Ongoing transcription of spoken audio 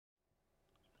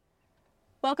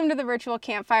Welcome to the Virtual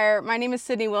Campfire. My name is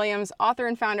Sydney Williams, author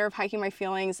and founder of Hiking My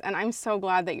Feelings, and I'm so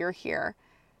glad that you're here.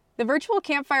 The Virtual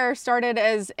Campfire started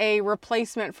as a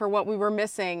replacement for what we were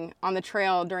missing on the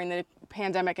trail during the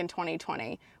pandemic in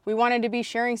 2020. We wanted to be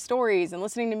sharing stories and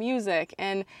listening to music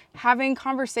and having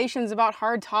conversations about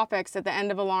hard topics at the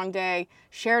end of a long day,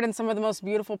 shared in some of the most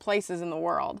beautiful places in the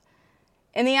world.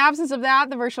 In the absence of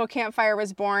that, the Virtual Campfire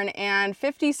was born, and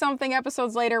 50-something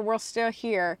episodes later, we're still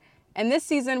here. And this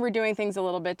season, we're doing things a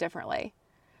little bit differently.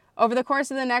 Over the course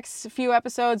of the next few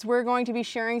episodes, we're going to be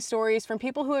sharing stories from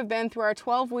people who have been through our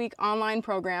 12-week online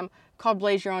program called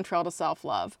Blaze Your Own Trail to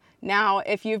Self-Love. Now,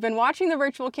 if you've been watching the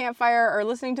Virtual Campfire or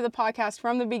listening to the podcast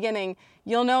from the beginning,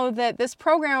 you'll know that this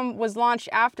program was launched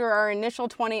after our initial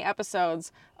 20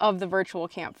 episodes of the Virtual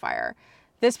Campfire.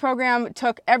 This program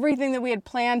took everything that we had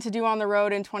planned to do on the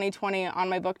road in 2020 on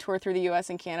my book tour through the US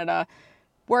and Canada,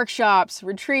 workshops,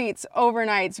 retreats,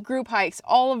 overnights, group hikes,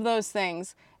 all of those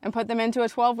things, and put them into a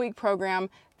 12-week program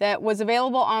that was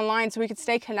available online so we could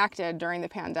stay connected during the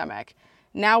pandemic.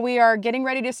 Now we are getting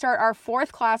ready to start our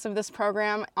fourth class of this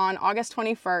program on August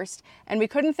 21st, and we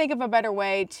couldn't think of a better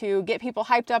way to get people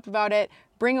hyped up about it,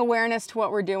 bring awareness to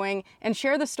what we're doing, and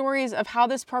share the stories of how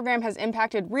this program has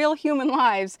impacted real human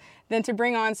lives than to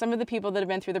bring on some of the people that have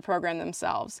been through the program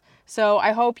themselves. So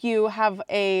I hope you have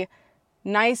a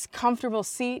nice, comfortable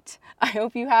seat. I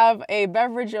hope you have a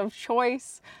beverage of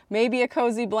choice, maybe a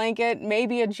cozy blanket,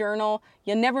 maybe a journal.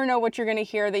 You never know what you're going to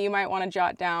hear that you might want to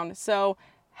jot down. So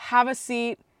have a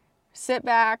seat, sit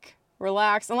back,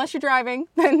 relax. Unless you're driving,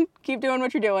 then keep doing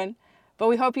what you're doing. But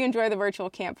we hope you enjoy the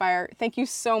Virtual Campfire. Thank you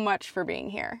so much for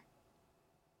being here.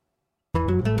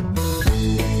 I'm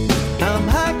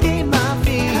hiking my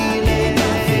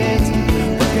feelings,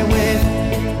 working with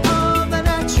all the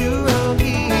natural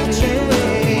healing.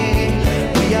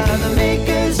 We are the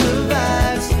makers of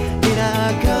vibes in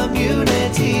our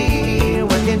community,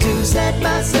 working to set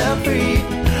myself free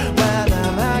while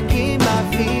I'm hiking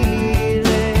my feelings.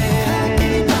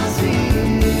 Hiking my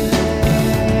feelings.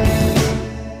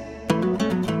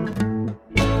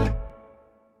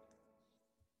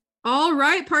 All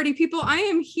right, party people, I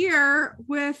am here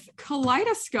with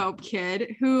Kaleidoscope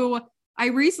Kid, who I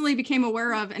recently became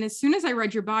aware of. And as soon as I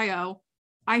read your bio,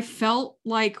 I felt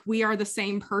like we are the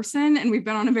same person and we've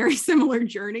been on a very similar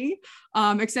journey,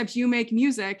 except you make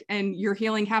music and your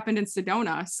healing happened in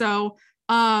Sedona. So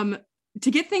to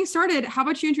get things started, how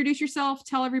about you introduce yourself,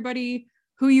 tell everybody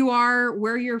who you are,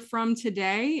 where you're from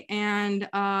today, and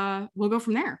we'll go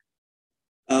from there.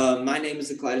 My name is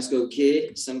the Kaleidoscope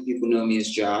Kid. Some people know me as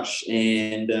Josh.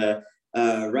 And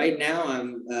right now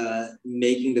I'm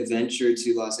making the venture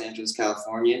to Los Angeles,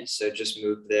 California. So just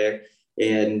moved there.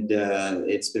 And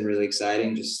it's been really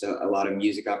exciting. Just a lot of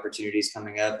music opportunities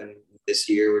coming up. And this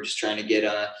year we're just trying to get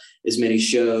on as many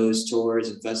shows, tours,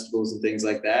 and festivals and things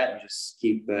like that. And just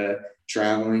keep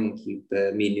traveling and keep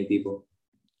meeting new people.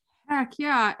 Heck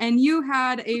yeah. And you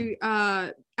had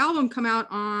a album come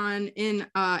out in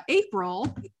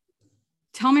April.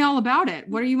 Tell me all about it.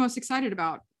 What are you most excited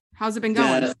about? How's it been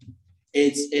going?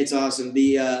 It's awesome.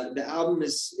 The album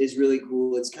is really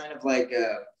cool. It's kind of like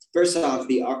first off,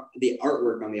 the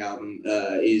artwork on the album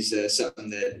is something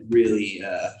that really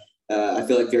I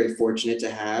feel like very fortunate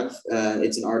to have.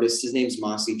 It's an artist. His name's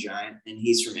Mossy Giant, and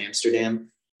he's from Amsterdam.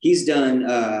 He's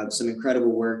done some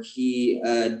incredible work. He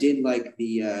did like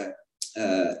the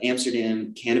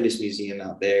Amsterdam Cannabis Museum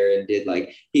out there, and did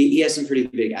like he has some pretty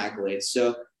big accolades.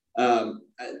 So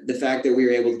the fact that we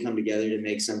were able to come together to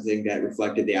make something that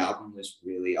reflected the album was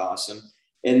really awesome.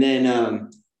 And then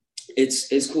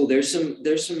it's cool. There's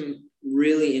some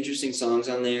really interesting songs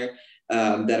on there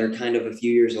that are kind of a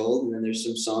few years old, and then there's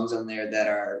some songs on there that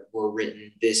were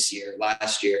written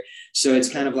last year. So it's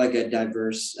kind of like a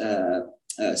diverse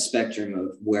spectrum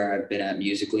of where I've been at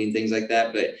musically and things like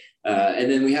that. But and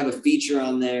then we have a feature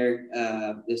on there.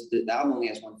 The album only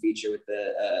has one feature with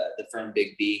the friend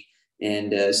Big B,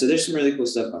 and so there's some really cool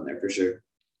stuff on there for sure.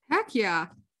 Heck yeah.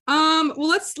 Well,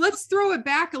 let's throw it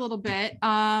back a little bit.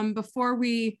 Before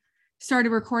we started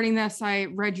recording this, I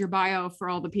read your bio for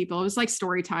all the people. It was like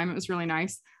story time. It was really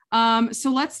nice.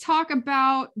 So let's talk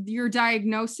about your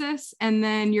diagnosis and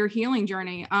then your healing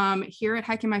journey. Here at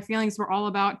Hiking My Feelings, we're all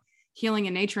about healing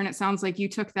in nature, and it sounds like you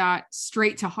took that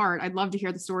straight to heart. I'd love to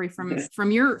hear the story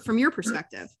from your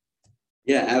perspective.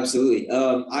 Yeah, absolutely.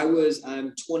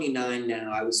 I'm 29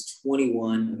 now. I was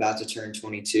 21, about to turn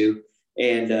 22,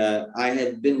 and I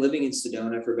had been living in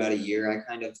Sedona for about a year.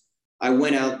 I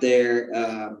went out there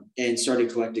and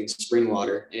started collecting spring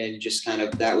water, and just kind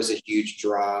of that was a huge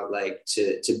draw, like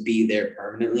to be there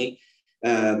permanently.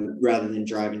 rather than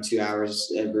driving 2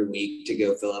 hours every week to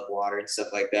go fill up water and stuff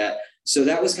like that. So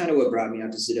that was kind of what brought me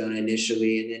out to Sedona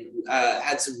initially, and then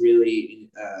had some really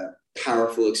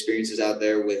powerful experiences out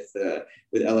there with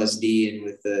LSD and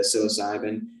with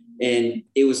psilocybin. And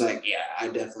it was like, yeah, I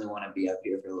definitely want to be up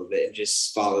here for a little bit and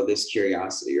just follow this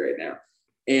curiosity right now.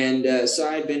 And so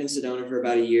I had been in Sedona for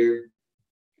about a year.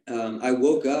 I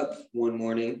woke up one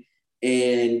morning,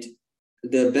 and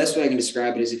the best way I can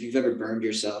describe it is if you've ever burned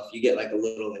yourself, you get like a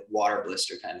little like water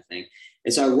blister kind of thing.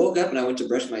 And so I woke up and I went to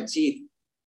brush my teeth,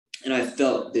 and I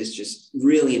felt this just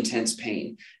really intense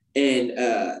pain. And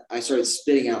I started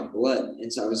spitting out blood.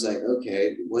 And so I was like,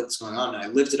 okay, what's going on? And I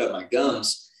lifted up my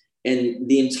gums, and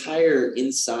the entire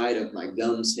inside of my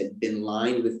gums had been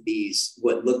lined with these,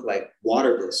 what looked like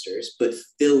water blisters, but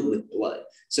filled with blood.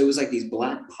 So it was like these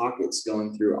black pockets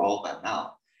going through all my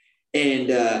mouth.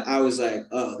 And I was like,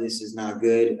 oh, this is not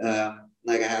good.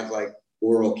 Like I have like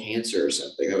oral cancer or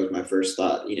something. That was my first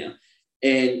thought, you know.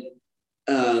 And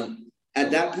at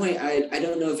that point, I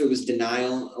don't know if it was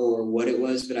denial or what it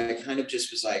was, but I kind of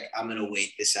just was like, I'm going to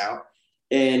wait this out.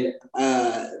 And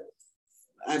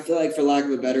I feel like, for lack of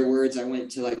a better words, I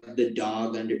went to like the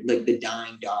dog under, like the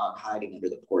dying dog hiding under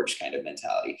the porch kind of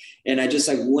mentality. And I just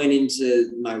like went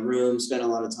into my room, spent a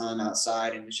lot of time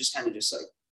outside, and was just kind of just like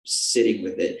sitting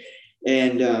with it.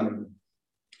 And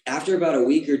after about a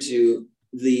week or two,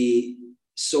 the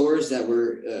sores that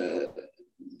were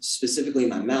specifically in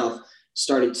my mouth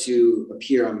started to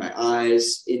appear on my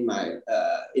eyes, in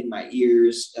my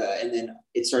ears, and then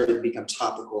it started to become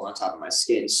topical on top of my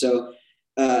skin. So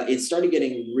it started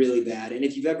getting really bad. And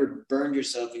if you've ever burned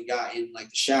yourself and got in like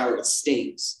the shower, it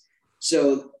stings.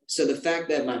 So the fact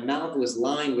that my mouth was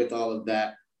lined with all of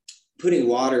that, drinking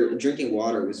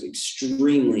water was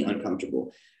extremely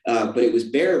uncomfortable, but it was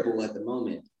bearable at the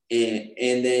moment.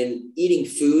 And then eating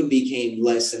food became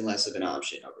less and less of an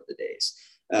option over the days.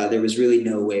 There was really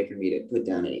no way for me to put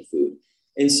down any food.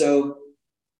 And so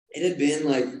it had been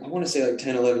like, I want to say like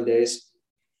 10, 11 days.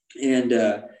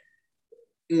 And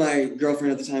my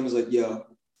girlfriend at the time was like, yo,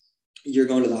 you're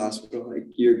going to the hospital. Like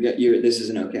this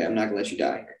isn't okay. I'm not gonna let you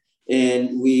die here.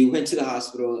 And we went to the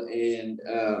hospital, and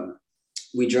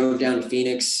we drove down to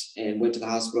Phoenix and went to the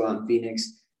hospital out in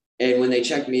Phoenix. And when they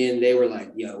checked me in, they were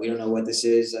like, yo, we don't know what this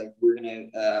is. Like,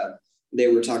 they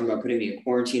were talking about putting me in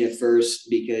quarantine at first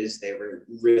because they were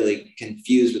really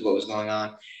confused with what was going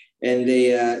on. And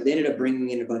they ended up bringing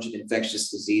in a bunch of infectious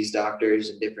disease doctors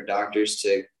and different doctors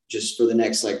to just for the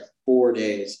next like 4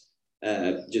 days,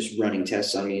 just running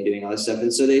tests on me and doing all this stuff.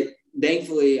 And so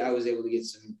thankfully I was able to get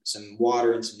some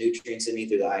water and some nutrients in me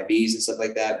through the IVs and stuff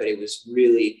like that. But it was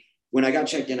really, when I got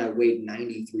checked in, I weighed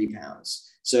 93 pounds.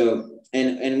 So,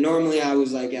 and normally I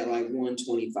was like at like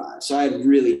 125. So I had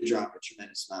really dropped a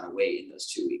tremendous amount of weight in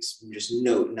those 2 weeks, just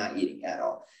not eating at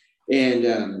all.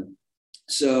 And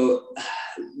so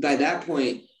by that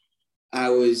point,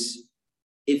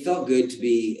 it felt good to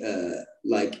be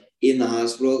like in the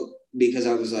hospital, because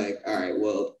I was like, all right,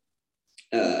 well,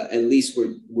 at least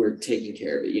we're taking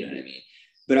care of it. You know what I mean?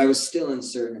 But I was still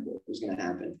uncertain of what was going to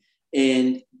happen.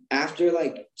 And after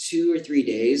like 2 or 3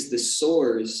 days, the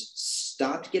sores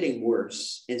stopped getting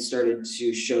worse and started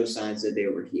to show signs that they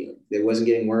were healing. It wasn't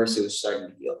getting worse. It was starting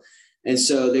to heal. And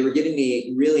so they were giving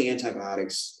me really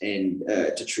antibiotics and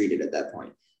to treat it at that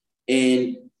point.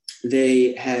 And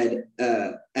they had,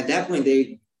 at that point,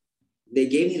 they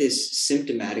gave me this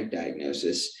symptomatic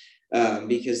diagnosis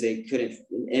because they couldn't,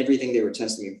 everything they were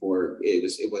testing me for,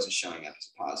 it wasn't showing up as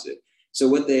a positive. So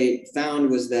what they found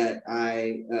was that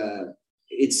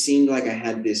it seemed like I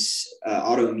had this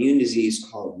autoimmune disease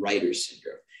called Reiter's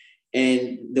syndrome.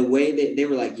 And the way they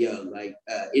were like, yo, like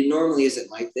it normally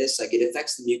isn't like this. Like it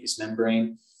affects the mucous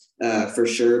membrane for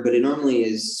sure, but it normally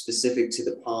is specific to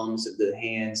the palms of the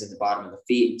hands and the bottom of the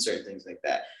feet and certain things like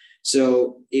that.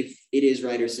 So if it is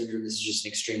Reiter's syndrome, this is just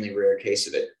an extremely rare case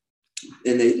of it.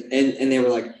 And they were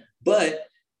like, but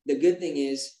the good thing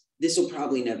is this will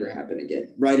probably never happen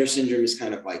again. Reiter's syndrome is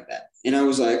kind of like that. And I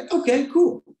was like, okay,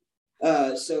 cool.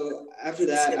 So after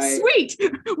that, sweet,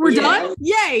 we're done.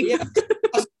 Yay. Yeah,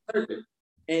 perfect.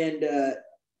 And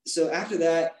so after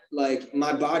that, like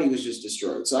my body was just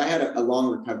destroyed. So I had a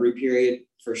long recovery period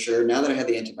for sure. Now that I had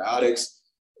the antibiotics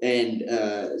and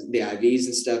the IVs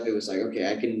and stuff, it was like,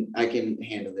 okay, I can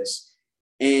handle this.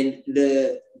 And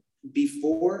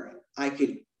before I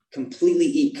could completely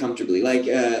eat comfortably, like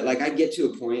I'd get to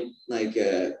a point like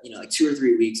 2 or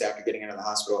 3 weeks after getting out of the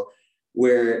hospital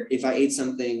where if I ate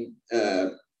something,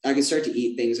 I I could start to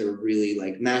eat things that were really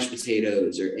like mashed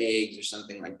potatoes or eggs or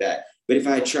something like that. But if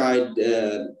I tried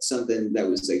something that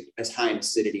was like as high in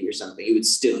acidity or something, it would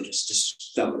still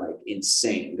just felt like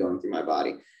insane going through my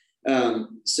body.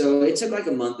 So it took like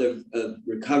a month of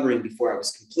recovering before I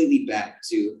was completely back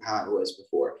to how I was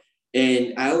before.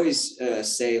 And I always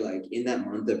say, like, in that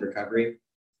month of recovery,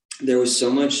 there was so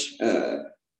much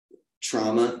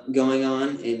trauma going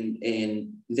on,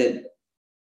 and that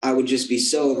I would just be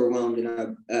so overwhelmed, and I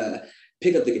would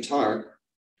pick up the guitar.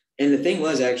 And the thing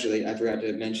was, actually, I forgot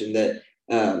to mention that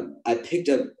I picked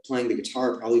up playing the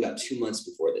guitar probably about 2 months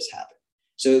before this happened.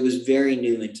 So it was very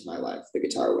new into my life, the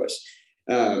guitar was.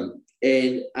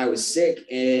 And I was sick,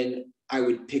 and I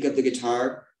would pick up the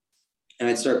guitar and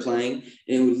I'd start playing,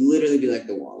 and it would literally be like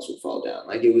the walls would fall down.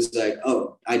 Like, it was like,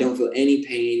 oh, I don't feel any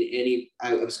pain,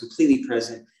 I was completely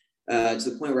present, to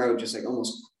the point where I would just like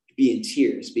almost be in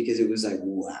tears, because it was like,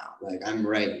 wow, like I'm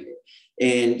right here.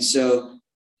 And so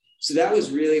that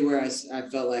was really where I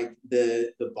felt like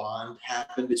the bond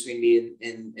happened between me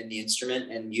and the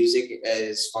instrument and music,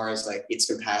 as far as like its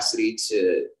capacity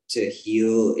to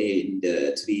heal and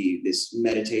to be this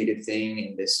meditative thing,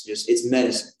 and this just, it's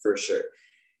medicine for sure.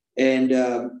 And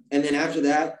then after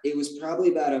that, it was probably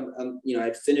about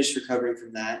I'd finished recovering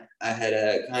from that. I had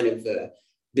kind of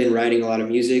been writing a lot of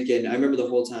music, and I remember the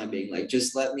whole time being like,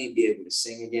 just let me be able to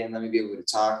sing again, let me be able to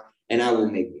talk, and I will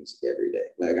make music every day.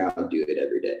 Like, I'll do it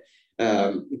every day.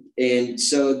 And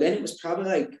so then it was probably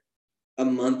like a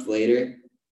month later,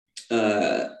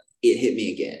 it hit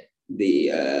me again.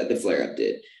 The flare up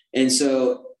did. And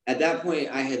so at that point,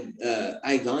 I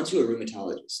had gone to a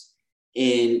rheumatologist.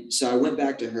 And so I went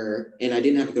back to her, and I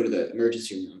didn't have to go to the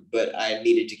emergency room, but I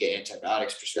needed to get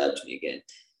antibiotics prescribed to me again.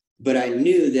 But I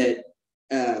knew that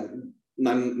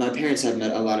my parents have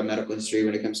a lot of medical history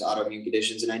when it comes to autoimmune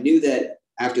conditions. And I knew that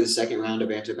after the second round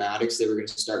of antibiotics, they were going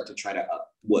to start to try to up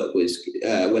what was,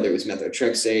 whether it was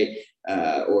methotrexate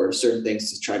or certain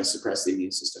things to try to suppress the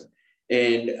immune system.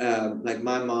 And like,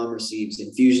 my mom receives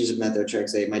infusions of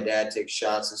methotrexate. My dad takes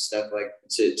shots and stuff like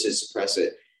to suppress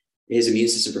his immune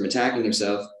system from attacking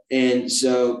himself. And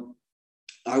so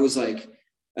I was like,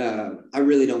 I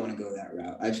really don't want to go that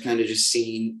route. I've kind of just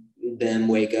seen them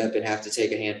wake up and have to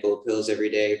take a handful of pills every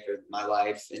day for my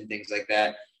life and things like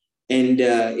that. And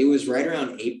it was right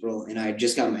around April, and I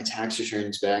just got my tax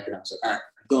returns back, and I was like, all right,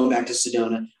 I'm going back to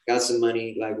Sedona, got some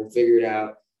money, like, we'll figure it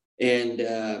out. And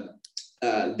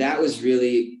that was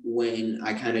really when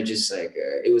I kind of just like,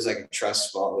 it was like a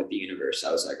trust fall with the universe.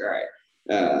 I was like, all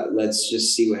right, let's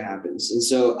just see what happens. And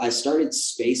so I started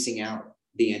spacing out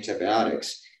the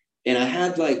antibiotics, and I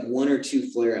had like 1 or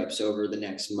 2 flare-ups over the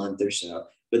next month or so,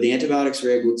 but the antibiotics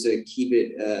were able to keep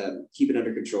it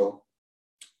under control.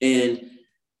 And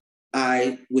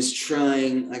I was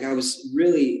trying, like, I was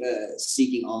really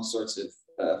seeking all sorts of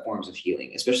forms of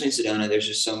healing, especially in Sedona. There's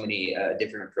just so many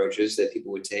different approaches that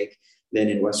people would take than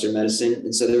in Western medicine.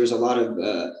 And so there was a lot of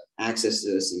access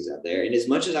to those things out there. And as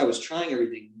much as I was trying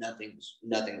everything, nothing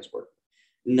was working.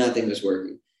 Nothing was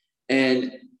working.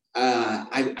 And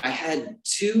I had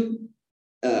 2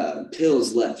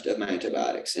 pills left of my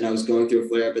antibiotics, and I was going through a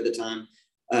flare-up at the time.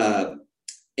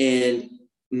 And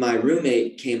my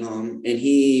roommate came home, and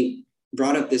he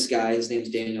brought up this guy. His name's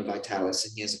Daniel Vitalis,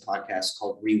 and he has a podcast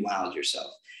called Rewild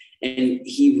Yourself. And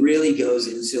he really goes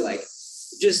into like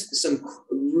just some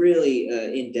really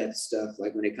in-depth stuff,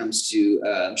 like when it comes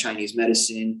to Chinese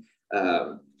medicine.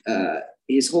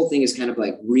 His whole thing is kind of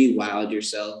like rewild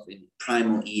yourself and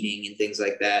primal eating and things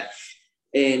like that.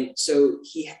 And so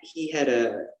he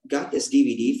had got this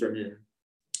DVD from him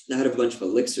that had a bunch of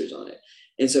elixirs on it.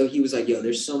 And so he was like, yo,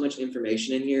 there's so much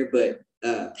information in here, but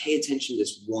pay attention to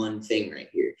this one thing right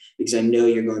here, because I know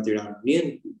you're going through an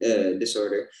autoimmune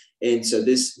disorder. And so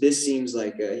this seems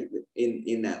like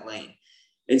in that lane.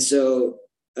 And so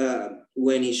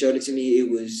when he showed it to me, it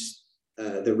was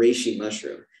the reishi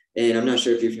mushroom. And I'm not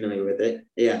sure if you're familiar with it.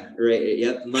 Yeah, right.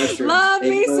 Yep. Mushrooms. Love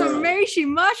me some reishi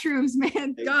mushrooms,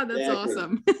 man. God, that's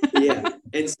awesome. Yeah.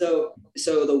 And so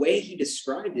the way he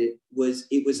described it was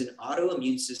an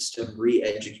autoimmune system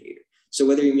re-educator. So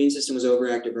whether your immune system was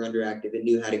overactive or underactive, it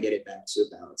knew how to get it back to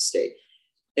a balanced state.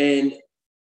 And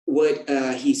what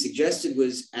he suggested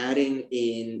was adding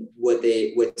in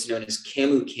what's known as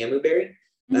camu berry.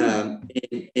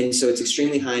 And so it's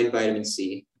extremely high in vitamin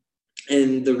C.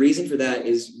 And the reason for that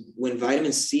is when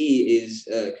vitamin C is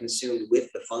consumed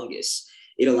with the fungus,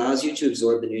 it allows you to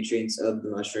absorb the nutrients of the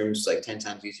mushrooms like 10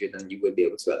 times easier than you would be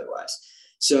able to otherwise.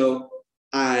 So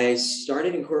I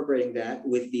started incorporating that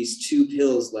with these 2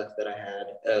 pills left that I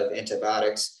had of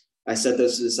antibiotics. I set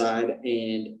those to the side,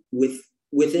 and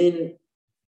within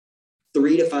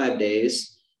 3 to 5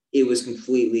 days, it was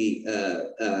completely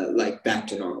like back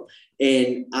to normal.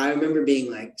 And I remember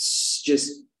being like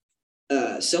just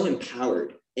so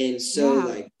empowered. And so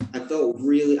like I felt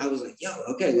really, I was like, yo,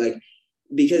 okay, like,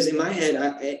 because in my head,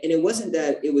 and it wasn't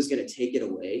that it was going to take it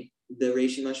away, the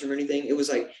reishi mushroom or anything. It was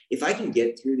like, if I can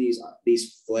get through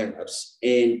these flare-ups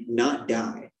and not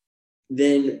die,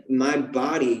 then my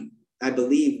body, I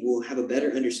believe, will have a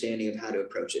better understanding of how to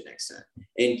approach it next time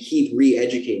and keep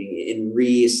re-educating it and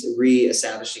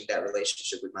re-establishing that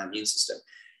relationship with my immune system.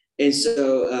 And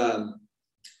so,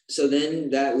 so then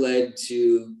that led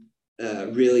to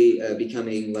really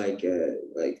becoming like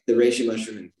the reishi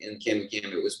mushroom and camu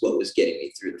camu was what was getting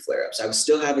me through the flare-ups. I was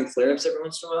still having flare-ups every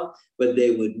once in a while, but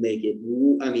they would make it,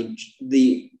 I mean,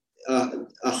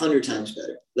 100 times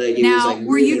better. Like it now, was like,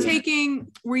 were you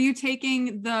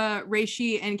taking the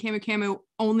reishi and camu camu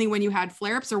only when you had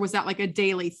flare-ups, or was that like a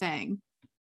daily thing?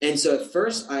 And so at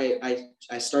first I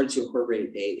started to incorporate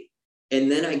it daily. And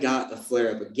then I got a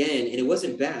flare up again, and it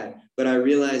wasn't bad, but I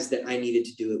realized that I needed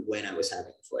to do it when I was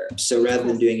having a flare up. So rather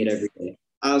than doing it every day,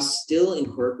 I'll still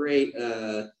incorporate,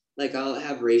 like I'll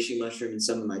have reishi mushroom in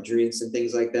some of my drinks and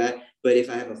things like that. But if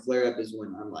I have a flare up is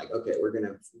when I'm like, okay, we're going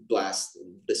to blast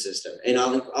the system. And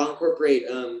I'll incorporate,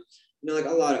 you know, like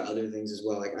a lot of other things as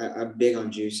well. Like I'm big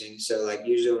on juicing. So like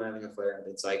usually when I'm having a flare up,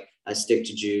 it's like I stick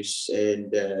to juice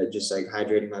and just like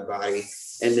hydrating my body.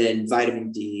 And then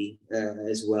vitamin D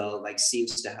as well, like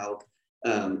seems to help,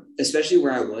 especially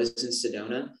where I was in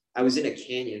Sedona. I was in a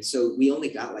canyon. So we only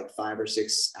got like 5 or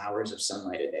 6 hours of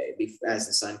sunlight a day as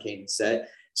the sun came and set.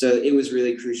 So it was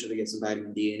really crucial to get some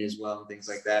vitamin D in as well and things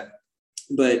like that.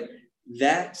 But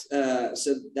that,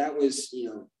 so that was, you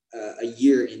know, a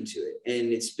year into it,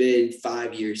 and it's been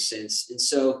 5 years since. And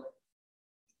so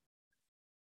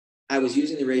I was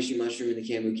using the reishi mushroom and the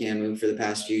camu camu for the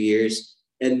past few years.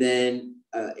 And then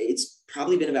it's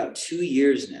probably been about 2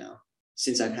 years now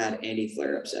since I've had any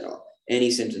flare-ups at all,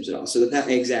 any symptoms at all. So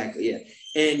exactly, yeah.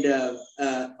 And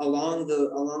along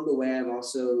the way, I've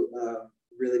also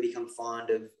really become fond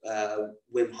of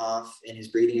Wim Hof and his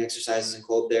breathing exercises and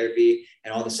cold therapy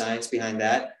and all the science behind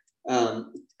that.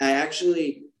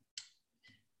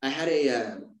 I had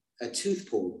a tooth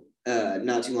pulled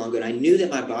not too long ago, and I knew that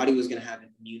my body was going to have an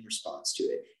immune response to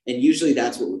it. And usually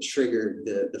that's what would trigger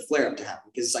the flare up to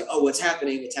happen, because it's like, oh, what's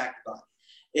happening? Attack the body.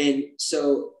 And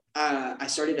so I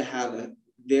started to have a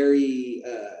very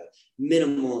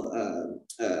minimal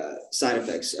side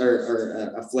effects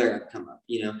or a flare up come up,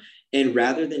 you know. And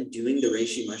rather than doing the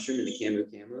reishi mushroom and the camu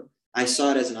camu, I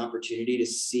saw it as an opportunity to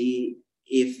see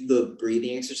if the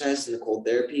breathing exercises and the cold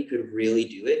therapy could really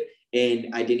do it.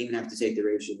 And I didn't even have to take the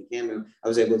reishi and the camu. I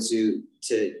was able to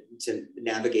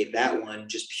navigate that one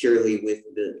just purely with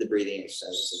the breathing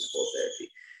exercises and the cold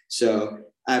therapy. So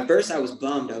at first I was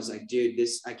bummed. I was like, dude,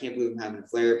 I can't believe I'm having a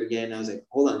flare up again. And I was like,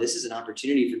 hold on, this is an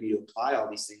opportunity for me to apply all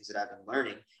these things that I've been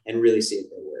learning and really see if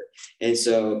they work. And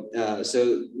so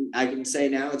I can say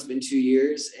now it's been 2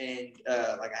 years, and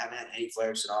like I haven't had any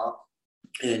flares at all.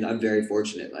 And I'm very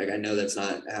fortunate. Like I know that's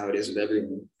not how it is with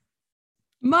everyone.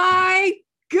 My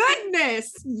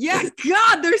goodness. Yeah.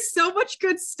 God, there's so much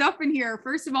good stuff in here.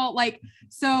 First of all, like,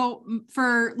 so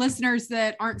for listeners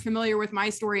that aren't familiar with my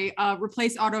story,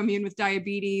 replace autoimmune with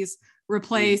diabetes,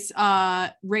 replace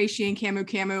reishi and camu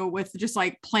camu with just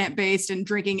like plant-based and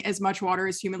drinking as much water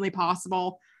as humanly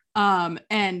possible.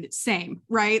 And same,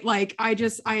 right? Like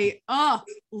oh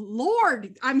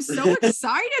Lord, I'm so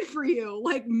excited for you.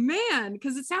 Like, man,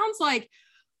 because it sounds like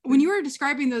when you were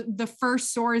describing the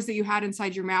first sores that you had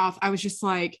inside your mouth, I was just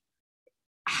like,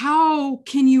 how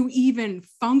can you even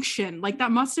function? Like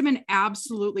that must have been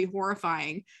absolutely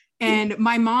horrifying. And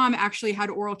my mom actually had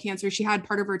oral cancer. She had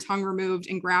part of her tongue removed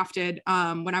and grafted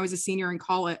when I was a senior in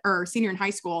college or senior in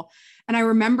high school. And I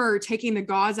remember taking the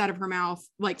gauze out of her mouth,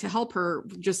 like to help her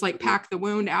just like pack the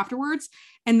wound afterwards.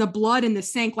 And the blood in the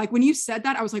sink, like when you said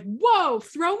that, I was like, whoa,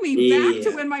 throw me back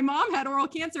to when my mom had oral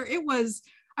cancer. It was,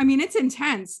 I mean, it's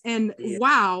intense. And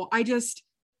wow,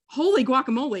 holy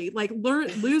guacamole, like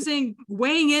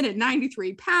weighing in at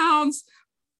 93 pounds.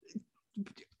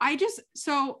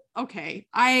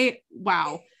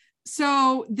 Wow.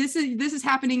 So this is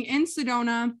happening in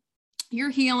Sedona.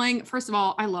 You're healing. First of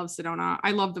all, I love Sedona.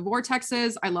 I love the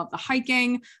vortexes. I love the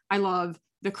hiking. I love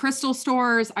the crystal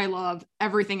stores. I love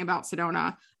everything about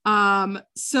Sedona.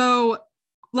 So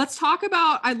let's talk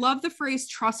about, I love the phrase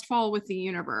trust fall with the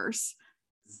universe.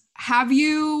 Have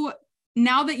you,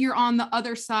 now that you're on the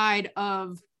other side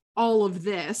of all of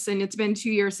this, and it's been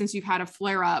 2 years since you've had a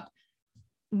flare up,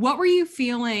 what were you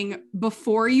feeling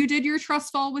before you did your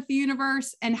trust fall with the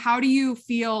universe? And how do you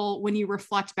feel when you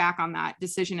reflect back on that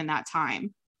decision in that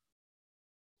time?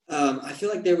 I feel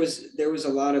like there was a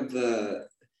lot of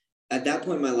at that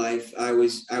point in my life, I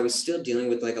was still dealing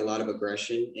with like a lot of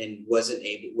aggression and wasn't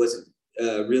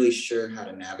really sure how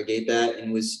to navigate that,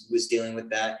 and was dealing with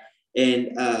that.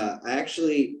 And I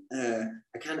actually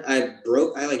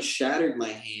I like shattered my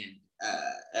hand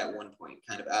at one point,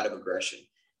 kind of out of aggression.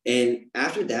 And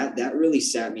after that, that really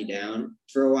sat me down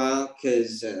for a while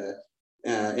because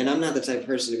and I'm not the type of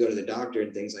person to go to the doctor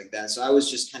and things like that. So I was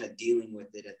just kind of dealing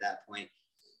with it at that point.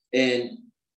 And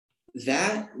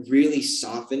that really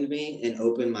softened me and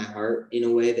opened my heart in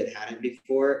a way that hadn't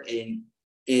before. And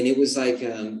it was like,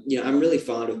 I'm really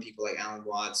fond of people like Alan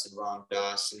Watts and Ram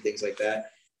Dass and things like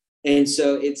that. And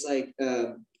so it's like,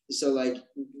 like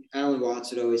Alan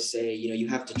Watts would always say, you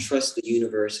have to trust the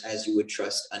universe as you would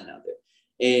trust another.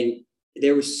 And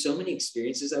there were so many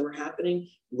experiences that were happening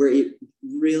where it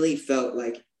really felt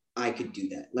like I could do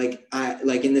that.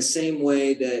 Like in the same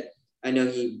way that I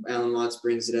know Alan Watts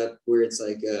brings it up, where it's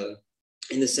like,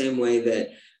 in the same way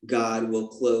that God will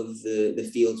clothe the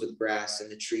fields with grass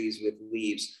and the trees with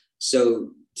leaves,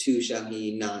 so too shall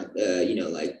he not,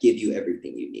 like give you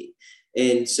everything you need.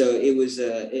 And so it was,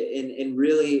 and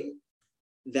really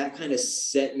that kind of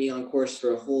set me on course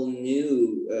for a whole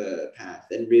new path,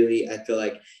 and really I feel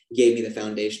like gave me the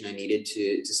foundation I needed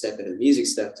to step into the music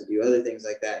stuff, to do other things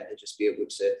like that, and to just be able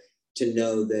to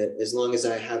know that as long as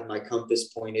I have my compass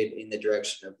pointed in the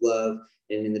direction of love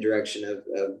and in the direction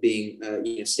of being,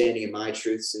 standing in my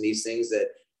truths and these things, that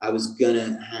I was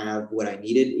gonna have what I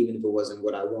needed, even if it wasn't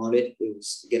what I wanted. It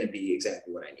was gonna be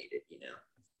exactly what I needed.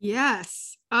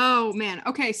 Yes. Oh man.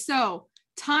 Okay. So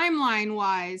timeline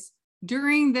wise,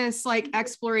 during this like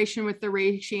exploration with the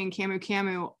reishi and camu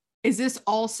camu, is this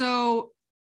also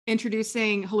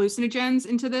introducing hallucinogens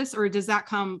into this, or does that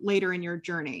come later in your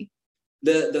journey?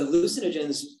 The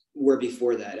hallucinogens were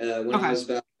before that. When I was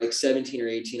about like 17 or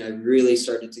 18, I really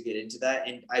started to get into that,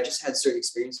 and I just had certain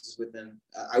experiences with them.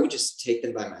 I would just take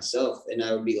them by myself, and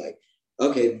I would be like,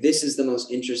 okay, this is the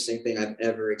most interesting thing I've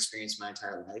ever experienced in my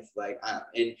entire life.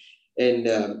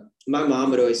 My mom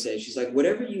would always say, she's like,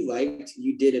 whatever you liked,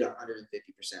 you did it 150%,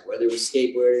 whether it was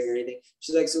skateboarding or anything.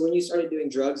 She's like, so when you started doing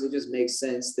drugs, it just makes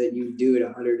sense that you do it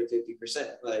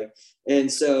 150%.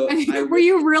 And so were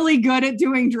you really good at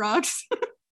doing drugs?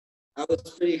 I was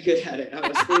pretty good at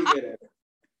it.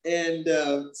 And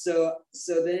so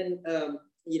then,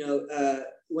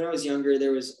 when I was younger,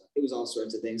 it was all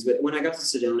sorts of things. But when I got to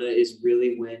Sedona is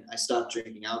really when I stopped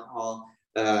drinking alcohol.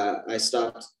 I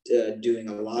stopped doing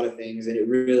a lot of things, and it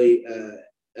really,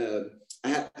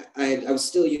 I was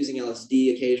still using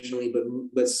LSD occasionally,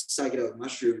 but psychedelic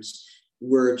mushrooms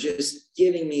were just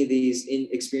giving me these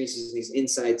experiences, these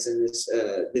insights, and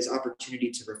this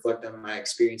opportunity to reflect on my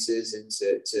experiences, and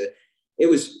it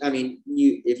was,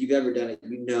 if you've ever done it,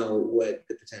 you know what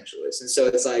the potential is. And so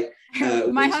it's like,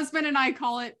 my husband and I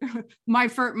call it my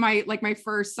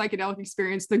first psychedelic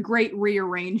experience, the great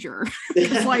rearranger.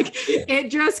 It's like, yeah. It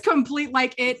just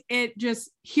it just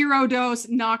hero dose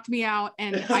knocked me out,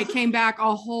 and I came back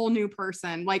a whole new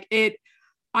person.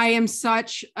 I am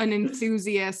such an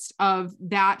enthusiast of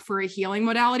that for a healing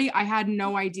modality. I had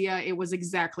no idea it was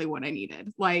exactly what I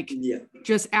needed.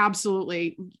 Just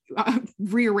absolutely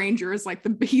rearrangers.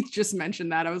 Heath just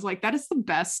mentioned that. I was like, that is the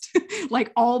best.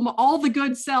 All the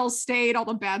good cells stayed, all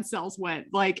the bad cells went.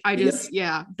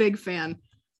 Big fan.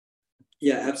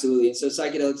 Yeah, absolutely. And so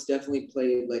psychedelics definitely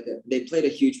played a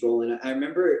huge role. And I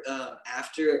remember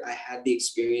after I had the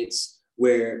experience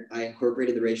where I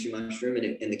incorporated the reishi mushroom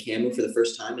and the camu for the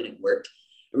first time, and it worked.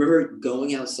 I remember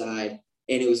going outside,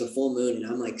 and it was a full moon, and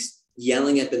I'm like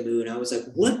yelling at the moon. I was like,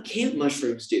 what can't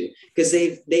mushrooms do? Because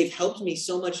they've helped me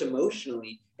so much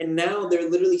emotionally, and now they're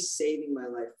literally saving my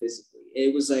life physically.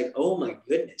 It was like, oh my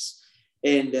goodness.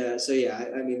 And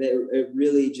it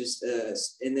really just,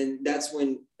 and then that's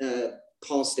when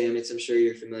Paul Stamets, I'm sure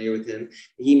you're familiar with him.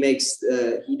 He makes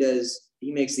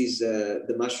these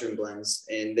the mushroom blends,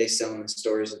 and they sell them in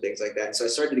stores and things like that. And so I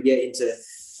started to get into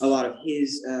a lot of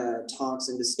his talks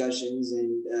and discussions,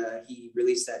 and he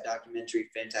released that documentary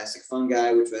Fantastic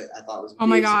Fungi, which I thought was amazing. Oh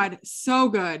my God, so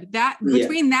good.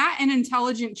 Between that and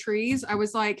Intelligent Trees, I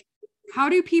was like, how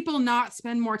do people not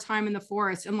spend more time in the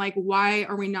forest? And why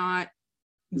are we not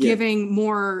giving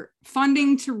more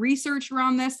funding to research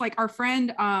around this? Our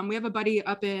friend, we have a buddy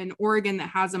up in Oregon that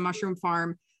has a mushroom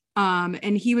farm.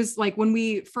 And he was like, when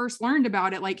we first learned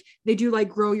about it, they do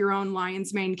grow your own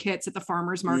lion's mane kits at the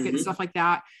farmer's market and stuff like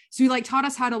that. So he taught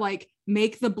us how to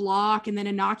make the block and then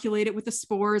inoculate it with the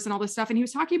spores and all this stuff. And he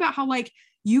was talking about how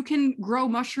you can grow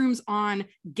mushrooms on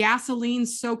gasoline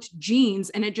soaked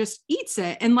jeans and it just eats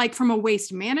it. And from a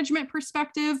waste management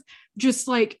perspective, just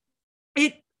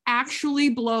it actually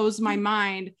blows my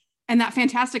mind. And that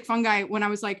fantastic fungi, when I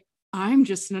was like, I'm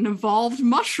just an evolved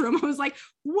mushroom, I was like,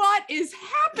 what is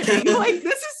happening? Like,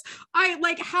 this is,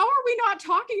 how are we not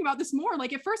talking about this more?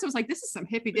 Like, at first I was like, this is some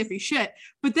hippy dippy shit.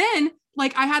 But then,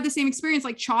 like, I had the same experience.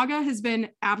 Like, chaga has been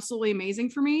absolutely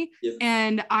amazing for me. Yep.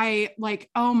 And I like,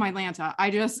 oh my Lanta,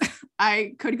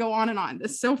 I could go on and on.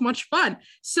 This is so much fun.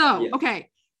 So, okay.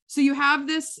 So you have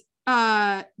this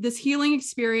healing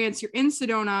experience. You're in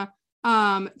Sedona.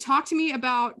 Talk to me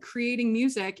about creating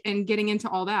music and getting into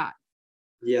all that.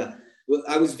 Yeah, well,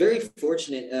 I was very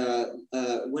fortunate.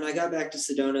 When I got back to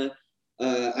Sedona,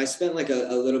 I spent like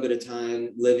a little bit of time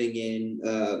living in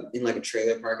like a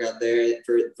trailer park out there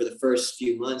for the first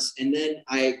few months. And then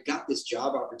I got this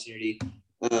job opportunity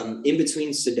in between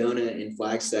Sedona and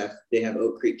Flagstaff. They have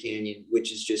Oak Creek Canyon,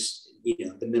 which is just,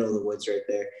 the middle of the woods right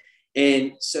there.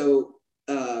 And so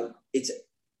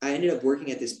I ended up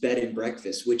working at this bed and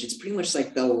breakfast, which is pretty much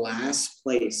like the last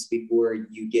place before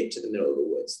you get to the middle of the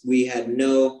woods. We had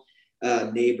no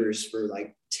neighbors for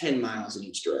like 10 miles in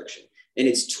each direction. And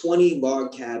it's 20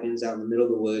 log cabins out in the middle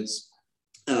of the woods.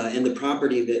 And the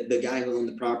property that the guy who owned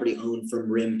the property owned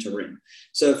from rim to rim.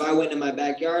 So if I went in my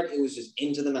backyard, it was just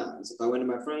into the mountains. If I went in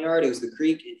my front yard, it was the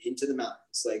creek and into the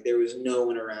mountains. Like there was no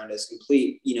one around us,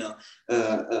 complete,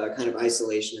 kind of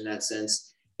isolation in that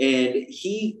sense. And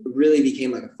he really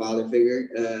became like a father figure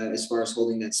as far as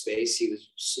holding that space. He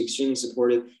was extremely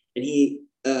supportive, and he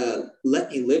let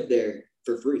me live there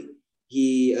for free.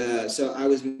 So I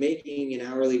was making an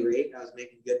hourly rate. I was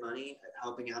making good money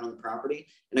helping out on the property,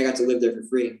 and I got to live there for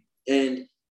free. And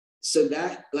so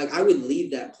that, like, I would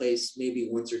leave that place maybe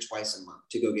once or twice a month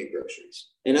to go get groceries.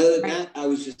 And other than that, I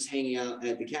was just hanging out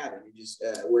at the cabin, just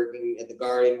working at the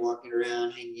garden, walking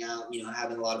around, hanging out,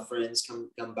 having a lot of friends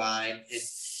come by.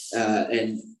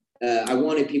 And I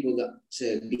wanted people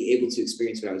to be able to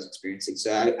experience what I was experiencing.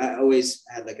 So I always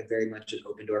had like a very much an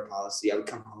open door policy. I would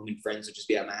come home and friends would just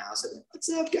be at my house. I'd be like, what's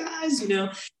up, guys?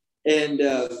 And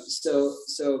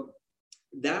so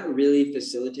that really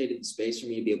facilitated the space for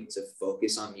me to be able to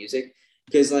focus on music.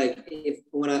 Because like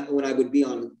when I would be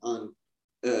on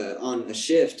a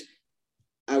shift,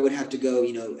 I would have to go,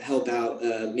 help out.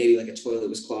 Maybe like a toilet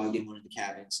was clogged in one of the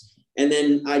cabins. And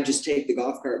then I'd just take the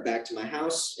golf cart back to my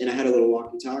house, and I had a little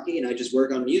walkie-talkie, and I'd just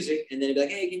work on music. And then it'd be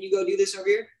like, hey, can you go do this over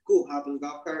here? Cool, hop in the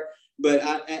golf cart. But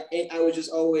I was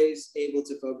just always able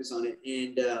to focus on it.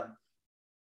 And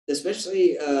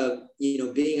especially,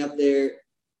 being up there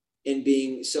and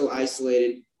being so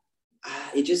isolated,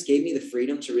 it just gave me the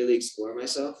freedom to really explore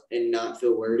myself and not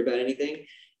feel worried about anything.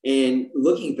 And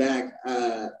looking back,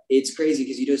 it's crazy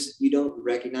because you don't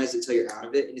recognize it until you're out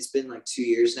of it. And it's been like 2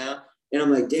 years now. And I'm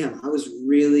like, damn, I was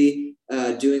really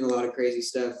doing a lot of crazy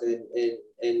stuff. And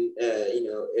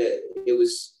it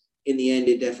was, in the end,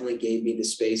 it definitely gave me the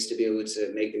space to be able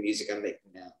to make the music I'm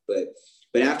making now.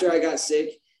 But after I got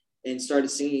sick and started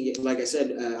singing, like I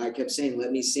said, I kept saying,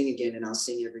 let me sing again, and I'll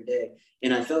sing every day.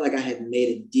 And I felt like I had made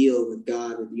a deal with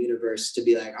God, with the universe, to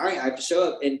be like, all right, I have to show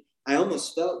up. And I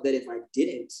almost felt that if I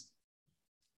didn't,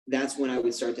 that's when I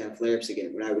would start to have flare-ups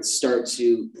again, when I would start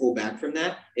to pull back from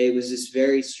that. It was this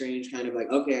very strange kind of like,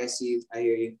 okay, I see you, I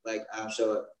hear you, like, I'll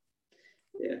show up.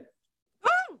 Yeah.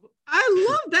 Oh, I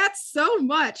love that so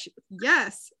much.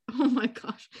 Yes. Oh my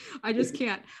gosh. I just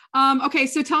can't. Okay.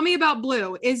 So tell me about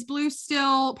Blue. Is Blue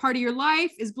still part of your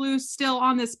life? Is Blue still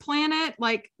on this planet?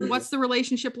 Like, what's the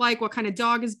relationship like? What kind of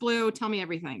dog is Blue? Tell me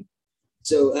everything.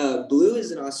 So Blue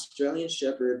is an Australian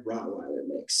Shepherd Rottweiler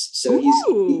mix. So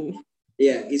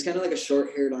he's kind of like a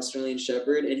short-haired Australian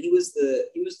Shepherd, and he was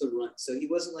the runt. So he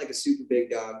wasn't like a super big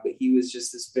dog, but he was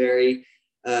just this very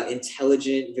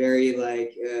intelligent, very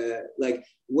like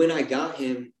when I got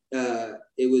him,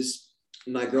 it was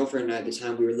my girlfriend and I at the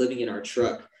time. We were living in our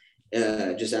truck,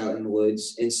 just out in the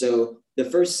woods, and so the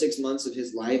first 6 months of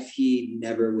his life, he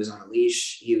never was on a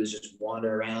leash. He was just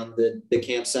wander around the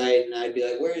campsite, and I'd be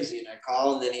like, "Where is he?" And I'd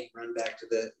call, and then he'd run back and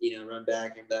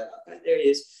be like, "Oh, there he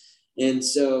is." And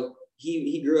so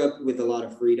he grew up with a lot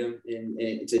of freedom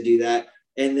and to do that.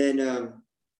 And then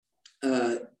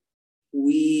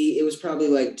it was probably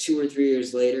like 2 or 3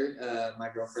 years later, my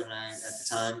girlfriend and I at the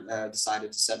time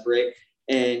decided to separate.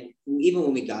 And even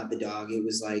when we got the dog, it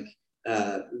was like,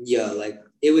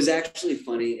 it was actually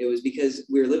funny. It was because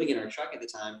we were living in our truck at the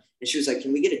time, and she was like,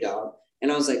 "Can we get a dog?"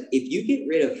 And I was like, "If you get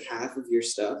rid of half of your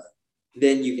stuff,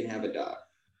 then you can have a dog."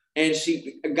 And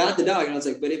she got the dog, and I was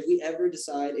like, "But if we ever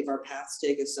decide, if our paths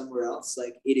take us somewhere else,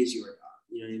 like, it is your dog."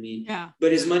 You know what I mean? Yeah.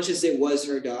 But as much as it was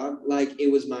her dog, like,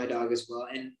 it was my dog as well.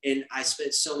 And I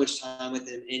spent so much time with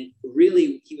him, and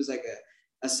really he was like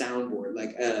a soundboard.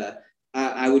 Like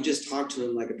I would just talk to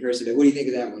him like a person. Like, what do you think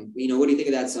of that one? You know, what do you think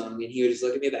of that song? And he would just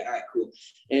look at me like, all right, cool.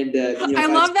 And you know, I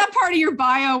love that part of your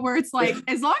bio where it's like,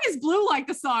 as long as Blue liked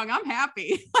the song, I'm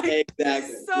happy. Like,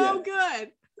 exactly. So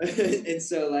good. And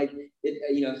so like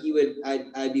you know,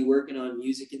 I'd be working on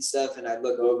music and stuff, and I'd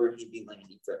look over and he'd be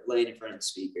laying in front of the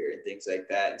speaker and things like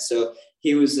that. And so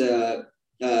he was you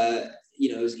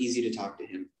know, it was easy to talk to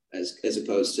him as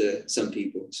opposed to some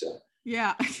people. So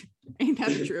yeah. Ain't that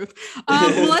the truth?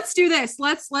 Well, let's do this.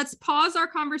 Let's pause our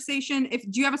conversation.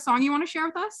 Do you have a song you want to share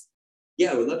with us?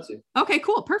 Yeah, I would love to. Okay,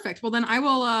 cool. Perfect. Well, then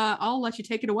I'll let you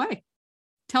take it away.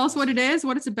 Tell us what it is,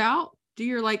 what it's about. Do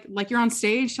your like you're on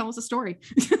stage. Tell us a story.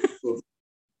 Cool.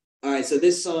 All right. So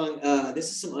this song,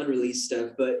 this is some unreleased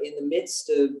stuff, but in the midst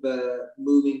of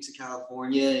moving to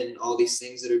California and all these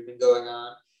things that have been going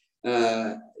on,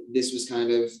 this was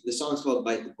kind of, the song's called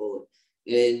Bite the Bullet.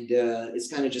 And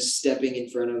it's kind of just stepping in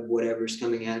front of whatever's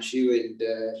coming at you and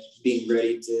being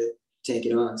ready to take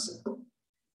it on. So.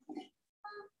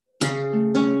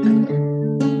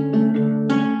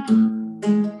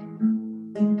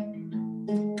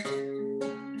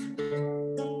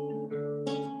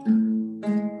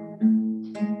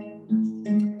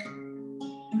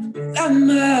 I'm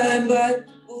mine, but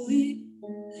we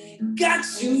got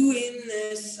you in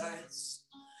their sights.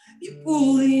 You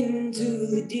pull into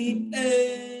the deep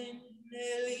end,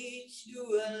 they lead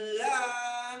you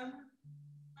alive.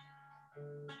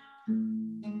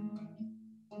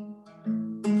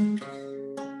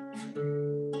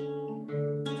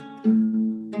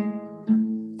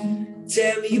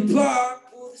 Tear me apart,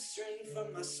 pull the string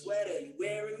from my sweater. You're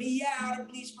wearing me out, I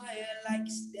bleach my hair like a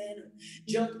stenner.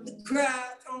 Jump in the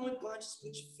crowd, throwing punches,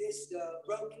 put your fist up.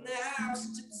 Broke in the house,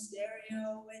 took the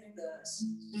stereo with us.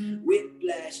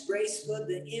 Whiplash, brace for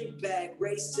the impact.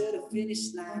 Race to the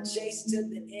finish line, chase to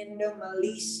the end of my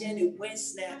leash, and it went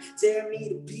snap. Tear me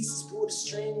to pieces, pull the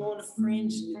string on the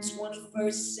fringe. In the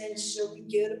 21st century,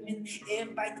 get them in the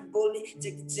end, bite the bullet.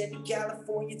 Take the 10 to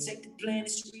California, take the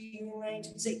planets, rearrange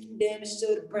them, taking damage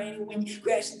to the brain. When you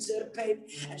crash into the paper,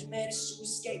 I just managed to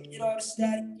escape it. All the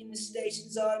static in the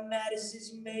stations, all that matters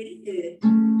is you made it.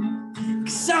 Yeah.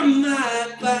 Cause I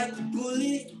might bite the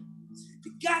bullet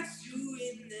that got you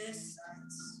in their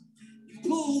sights. You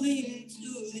pulled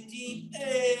into the deep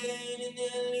end and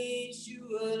then lead you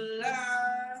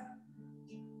alive.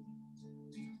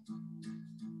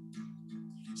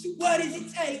 So what does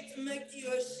it take to make the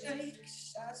earth shake?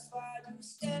 Shots fired, you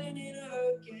standing in a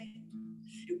hurricane.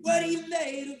 And what are you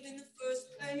made of in the first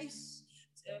place?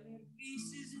 Tear me to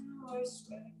pieces in the worst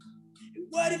way. And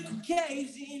what if it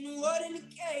caves in? What an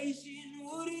occasion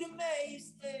would it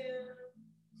amaze them?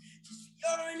 Just for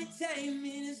your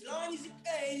entertainment, as long as it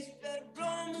pays, you better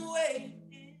blow them away.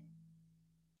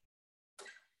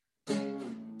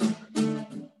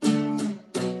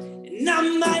 And I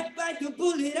might bite the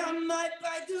bullet, I might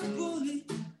bite the bullet.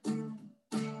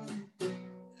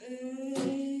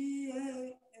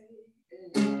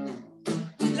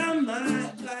 And I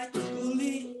might bite the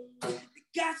bullet that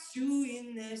got you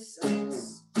in their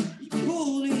sights. You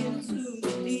pulled into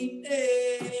the deep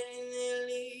end and then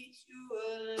lead you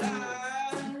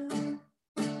alive.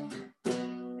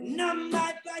 And I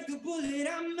might bite the bullet,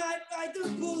 I might bite the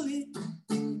bullet.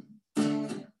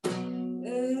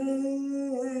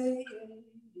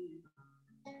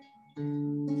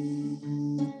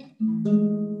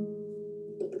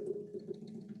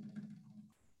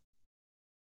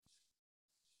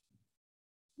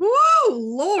 Woo,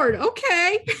 Lord.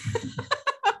 Okay.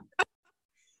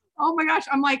 Oh my gosh.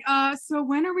 I'm like, so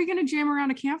when are we going to jam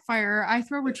around a campfire? I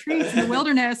throw retreats in the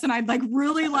wilderness and I'd like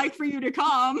really like for you to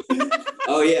come.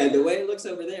 Oh yeah. The way it looks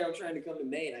over there, I'm trying to come to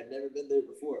Maine. I've never been there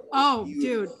before. Oh,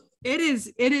 dude. It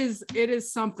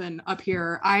is something up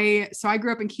here. So I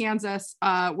grew up in Kansas,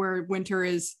 where winter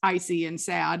is icy and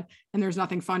sad and there's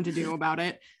nothing fun to do about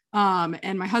it.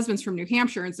 And my husband's from New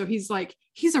Hampshire. And so he's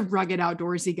a rugged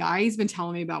outdoorsy guy. He's been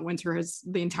telling me about winter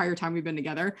the entire time we've been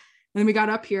together. And then we got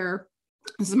up here.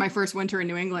 This is my first winter in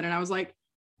New England. And I was like,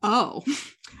 oh,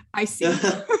 I see.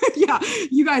 Yeah,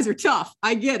 you guys are tough.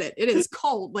 I get it. It is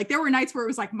cold. Like there were nights where it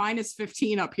was like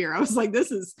 -15 up here. I was like,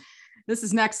 this is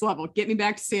next level. Get me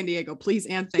back to San Diego, please.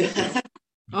 And thank you.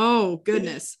 Oh,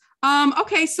 goodness.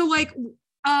 Okay. So like,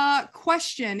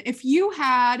 question, if you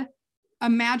had a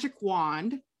magic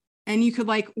wand and you could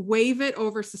like wave it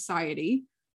over society,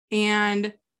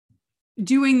 and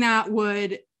doing that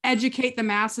would educate the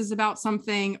masses about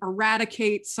something,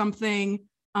 eradicate something,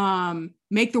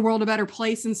 make the world a better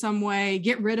place in some way,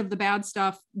 get rid of the bad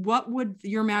stuff, what would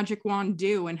your magic wand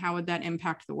do and how would that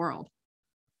impact the world?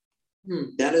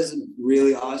 That is a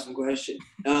really awesome question.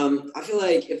 I feel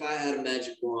like if I had a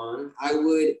magic wand, I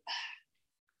would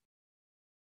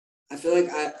I feel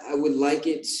like I would like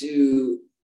it to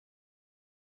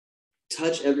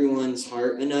touch everyone's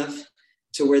heart enough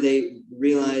to where they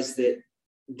realize that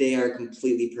they are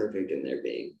completely perfect in their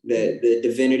being, that the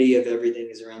divinity of everything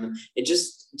is around them. And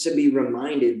just to be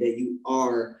reminded that you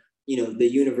are, the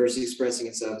universe expressing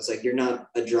itself. It's like you're not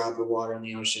a drop of water in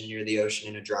the ocean, you're the ocean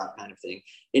in a drop kind of thing.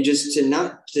 And just to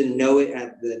not to know it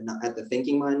at the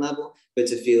thinking mind level, but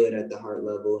to feel it at the heart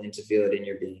level and to feel it in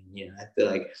your being. I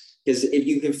feel like, because if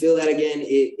you can feel that again,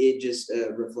 it just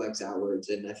reflects outwards.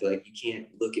 And I feel like you can't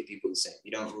look at people the same.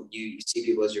 You see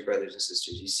people as your brothers and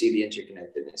sisters. You see the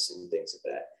interconnectedness and things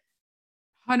like that.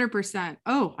 100%.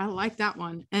 Oh, I like that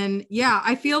one. And yeah,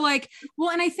 I feel like,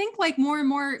 well, and I think like more and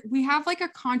more we have like a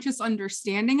conscious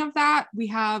understanding of that. We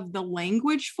have the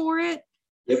language for it.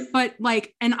 Yep. But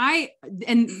like,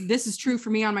 and this is true for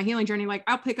me on my healing journey, like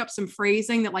I'll pick up some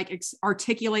phrasing that like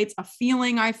articulates a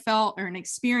feeling I felt or an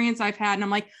experience I've had. And I'm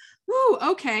like, ooh,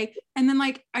 okay. And then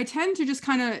like, I tend to just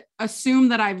kind of assume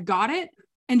that I've got it.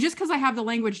 And just because I have the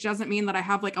language doesn't mean that I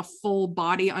have like a full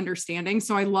body understanding.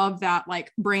 So I love that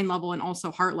like brain level and also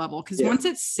heart level. Because once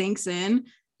it sinks in,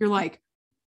 you're like,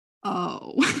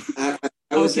 oh. I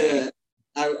was okay.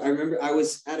 I remember I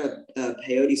was at a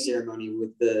peyote ceremony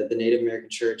with the Native American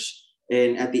church.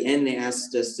 And at the end, they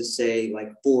asked us to say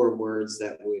like 4 words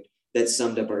that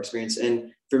summed up our experience. And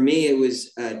for me, it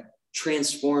was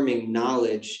transforming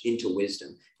knowledge into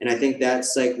wisdom. And I think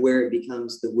that's like where it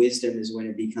becomes, the wisdom is when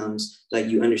it becomes like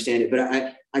you understand it. But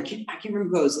I can't remember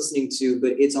who I was listening to,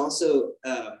 but it's also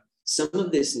some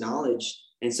of this knowledge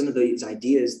and some of these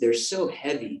ideas, they're so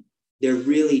heavy. They're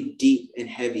really deep and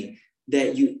heavy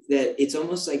that it's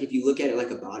almost like if you look at it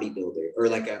like a bodybuilder or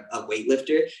like a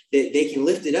weightlifter, they can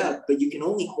lift it up, but you can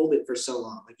only hold it for so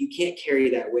long. Like you can't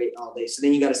carry that weight all day. So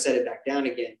then you got to set it back down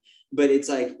again. But it's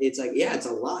like, yeah, it's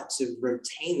a lot to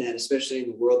retain that, especially in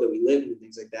the world that we live in and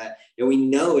things like that. And we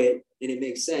know it and it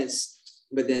makes sense.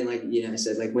 But then like, I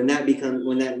said, like when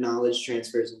that knowledge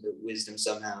transfers into wisdom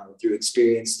somehow through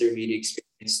experience, through media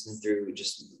experience and through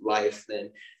just life, then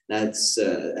that's,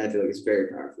 I feel like it's a very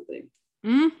powerful thing.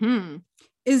 Mm-hmm.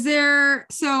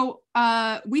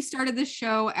 We started this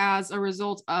show as a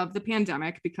result of the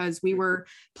pandemic because we were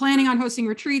planning on hosting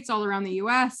retreats all around the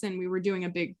US and we were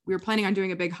planning on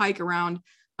doing a big hike around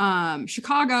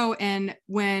Chicago. And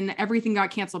when everything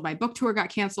got canceled, my book tour got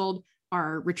canceled,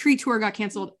 our retreat tour got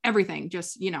canceled, everything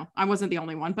just, I wasn't the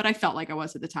only one, but I felt like I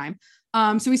was at the time.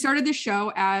 So we started this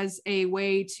show as a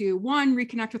way to, 1,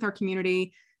 reconnect with our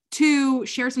community, 2,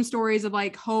 share some stories of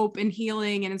like hope and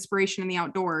healing and inspiration in the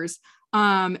outdoors.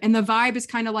 And the vibe is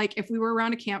kind of like, if we were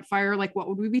around a campfire, like what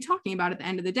would we be talking about at the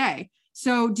end of the day?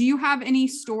 So do you have any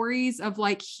stories of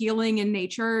like healing in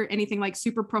nature, anything like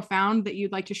super profound that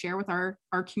you'd like to share with our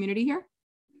community here?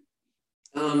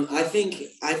 I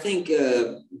think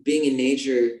being in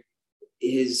nature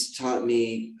has taught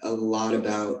me a lot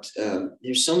about,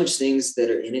 there's so much things that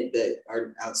are in it that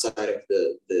are outside of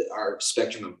our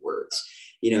spectrum of words,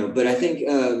 but I think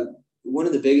one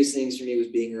of the biggest things for me was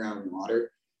being around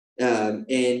water.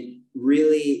 And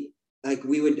really like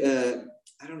we would,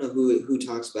 I don't know who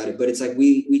talks about it, but it's like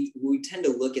we tend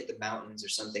to look at the mountains or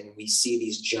something and we see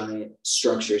these giant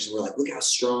structures and we're like, look how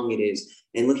strong it is.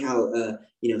 And look how,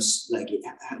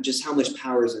 just how much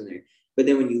power is in there. But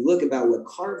then when you look about what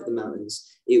carved the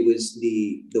mountains, it was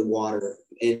the water,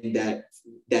 and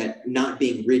that not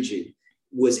being rigid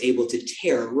was able to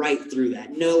tear right through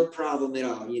that. No problem at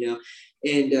all,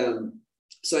 And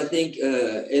so I think,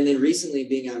 and then recently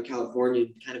being out in California,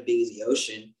 kind of being in the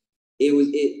ocean,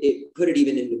 it put it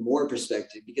even into more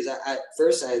perspective, because I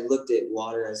first I looked at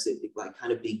water as it like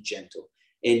kind of being gentle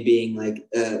and being like,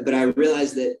 but I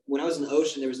realized that when I was in the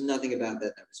ocean, there was nothing about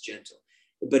that was gentle,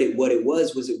 but what it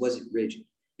wasn't rigid.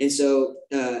 And so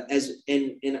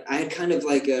and I had kind of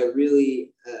like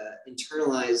really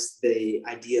internalized the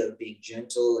idea of being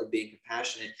gentle and being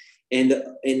compassionate, and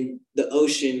the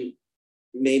ocean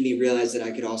made me realize that I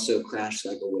could also crash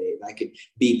like a wave. I could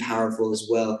be powerful as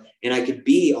well. And I could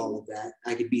be all of that.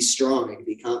 I could be strong. I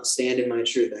could stand in my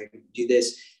truth. I could do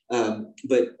this,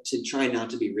 but to try not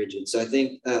to be rigid. So I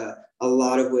think a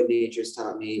lot of what nature's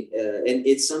taught me, and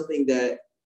it's something that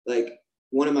like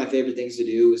one of my favorite things to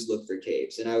do is look for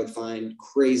caves. And I would find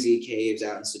crazy caves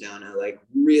out in Sedona, like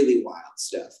really wild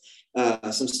stuff.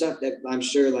 Some stuff that I'm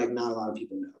sure like not a lot of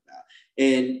people know about.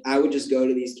 And I would just go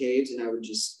to these caves and I would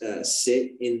just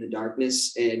sit in the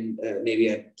darkness, and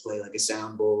maybe I'd play like a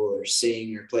sound bowl or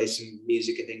sing or play some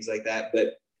music and things like that.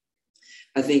 But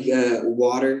I think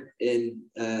water and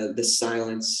the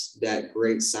silence, that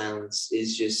great silence,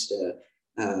 is just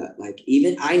like,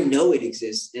 even I know it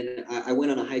exists. And I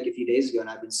went on a hike a few days ago, and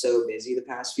I've been so busy the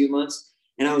past few months,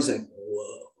 And I was like,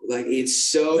 whoa, like it's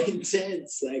so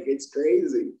intense. Like it's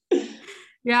crazy.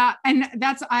 Yeah. And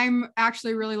I'm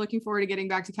actually really looking forward to getting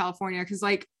back to California because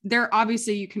like there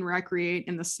obviously you can recreate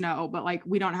in the snow, but like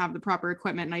we don't have the proper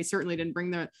equipment. And I certainly didn't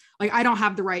bring I don't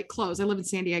have the right clothes. I live in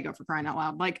San Diego, for crying out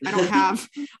loud. Like I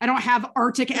don't have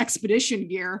Arctic expedition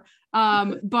gear.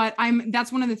 But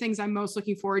that's one of the things I'm most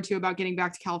looking forward to about getting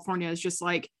back to California is just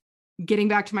like getting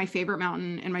back to my favorite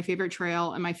mountain and my favorite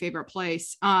trail and my favorite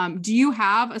place. Do you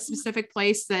have a specific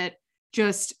place that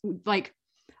just like,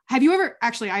 have you ever,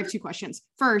 actually, I have two questions.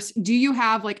 First, do you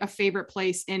have like a favorite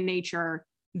place in nature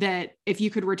that if you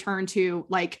could return to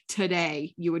like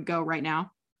today, you would go right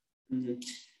now? Mm-hmm.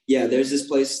 Yeah, there's this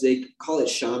place, they call it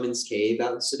Shaman's Cave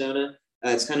out in Sedona.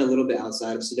 It's kind of a little bit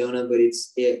outside of Sedona, but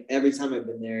every time I've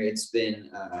been there, it's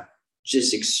been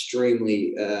just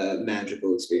extremely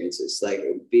magical experiences. Like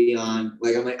beyond,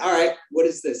 like I'm like, all right, what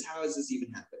is this? How is this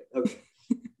even happening? Okay.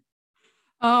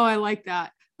 Oh, I like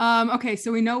that. Okay,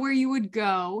 so we know where you would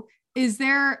go.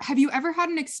 Have you ever had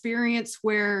an experience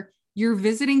where you're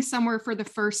visiting somewhere for the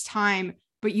first time,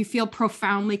 but you feel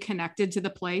profoundly connected to the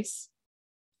place?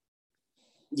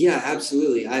 Yeah,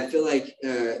 absolutely. I feel like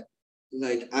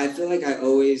I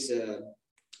always,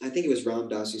 I think it was Ram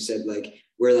Dass who said like,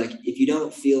 where like, if you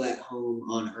don't feel at home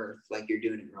on earth, like you're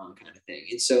doing it wrong kind of thing.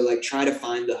 And so like, try to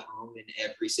find the home in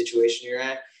every situation you're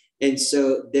at. And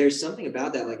so there's something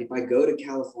about that. Like if I go to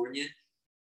California,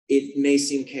 it may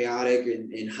seem chaotic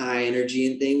and high energy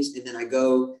and things. And then I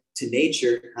go to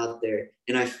nature out there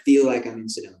and I feel like I'm in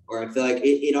Sedona, or I feel like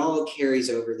it all carries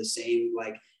over the same,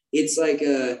 like, it's like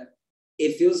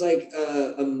it feels like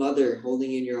a mother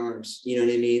holding you in your arms, you know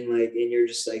what I mean? Like, and you're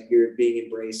just like, you're being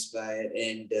embraced by it.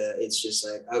 And it's just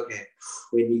like, okay,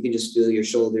 when you can just feel your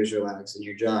shoulders relax and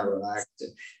your jaw relax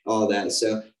and all that.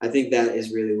 So I think that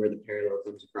is really where the parallel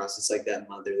comes across. It's like that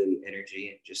motherly energy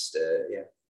and just, yeah.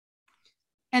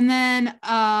 And then,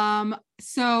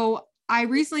 so I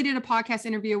recently did a podcast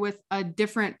interview with a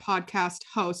different podcast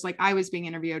host, like I was being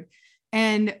interviewed.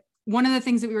 And one of the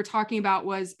things that we were talking about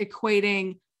was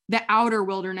equating the outer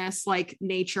wilderness, like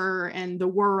nature and the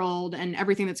world and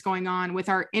everything that's going on, with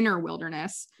our inner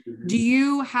wilderness. Mm-hmm. Do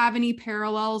you have any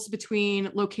parallels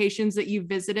between locations that you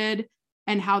visited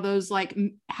and how those, like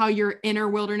how your inner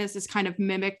wilderness is kind of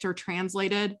mimicked or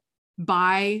translated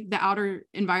by the outer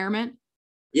environment?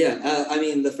 Yeah, I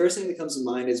mean, the first thing that comes to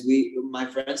mind is my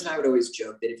friends and I would always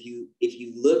joke that if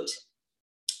you looked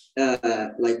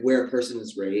like where a person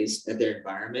was raised at their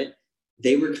environment,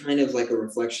 they were kind of like a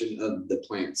reflection of the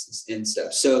plants and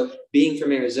stuff. So being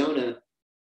from Arizona,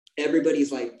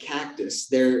 everybody's like cactus.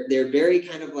 They're very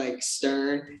kind of like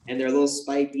stern and they're a little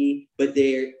spiky, but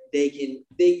you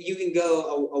can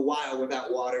go a while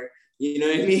without water. You know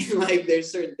what I mean? Like there's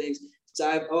certain things. So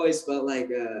I've always felt like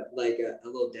a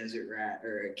little desert rat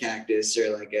or a cactus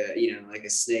or like a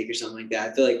snake or something like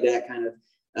that. I feel like that kind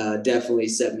of definitely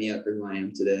set me up for who I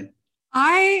am today.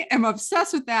 I am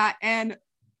obsessed with that. And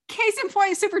case in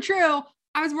point, super true.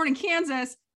 I was born in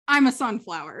Kansas. I'm a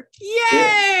sunflower.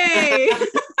 Yay! Yeah.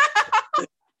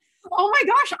 Oh my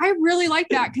gosh, I really like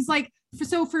that. Cause like,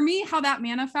 so for me, how that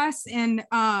manifests in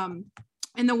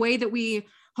the way that we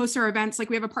host our events, like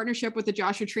we have a partnership with the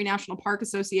Joshua Tree National Park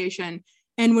Association.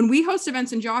 And when we host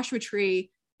events in Joshua Tree,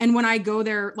 and when I go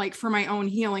there, like for my own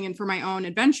healing and for my own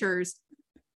adventures,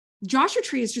 Joshua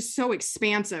Tree is just so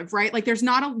expansive, right? Like there's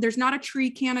not a tree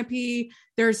canopy.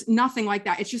 There's nothing like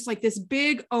that. It's just like this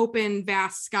big, open,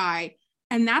 vast sky.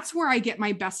 And that's where I get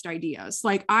my best ideas.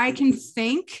 Like I can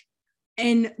think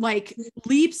in like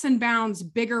leaps and bounds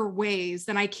bigger ways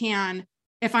than I can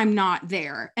if I'm not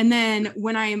there. And then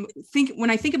when I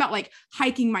think about like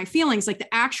hiking my feelings, like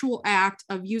the actual act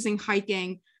of using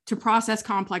hiking to process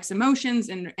complex emotions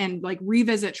and like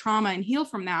revisit trauma and heal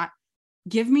from that,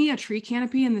 give me a tree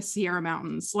canopy in the Sierra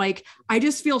Mountains. Like I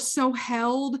just feel so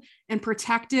held and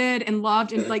protected and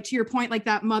loved. And like, to your point, like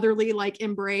that motherly, like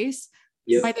embrace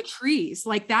by the trees.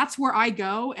 Like that's where I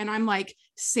go. And I'm like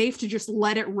safe to just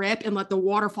let it rip and let the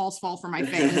waterfalls fall from my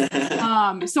face.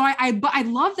 So I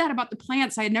love that about the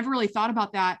plants. I had never really thought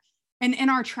about that. And in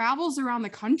our travels around the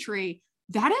country,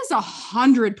 that is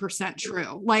 100%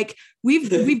 true. Like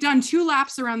we've done 2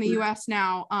 laps around the US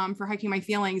now for hiking my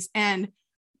feelings, and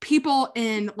people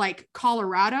in like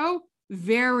Colorado,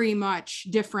 very much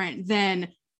different than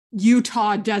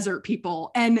Utah desert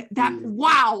people. And that,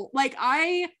 wow, like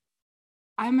I'm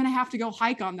going to have to go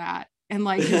hike on that and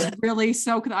like just really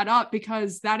soak that up,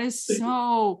 because that is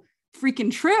so freaking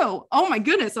true. Oh my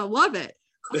goodness. I love it.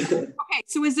 Okay.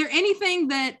 So is there anything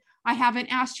that I haven't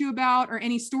asked you about, or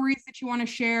any stories that you want to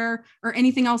share, or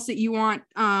anything else that you want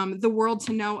the world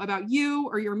to know about you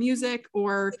or your music,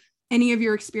 or any of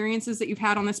your experiences that you've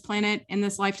had on this planet, in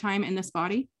this lifetime, in this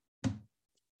body?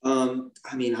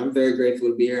 I mean, I'm very grateful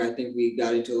to be here. I think we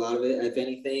got into a lot of it. If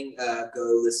anything,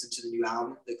 go listen to the new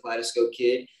album, The Kaleidoscope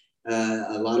Kid.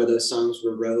 A lot of those songs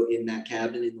were wrote in that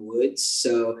cabin in the woods.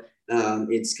 So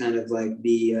it's kind of like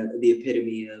the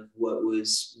epitome of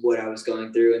what I was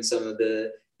going through and some of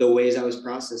the ways I was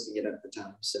processing it at the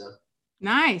time. So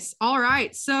nice. All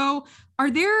right. So are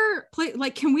there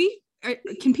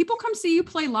can people come see you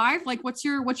play live? Like what's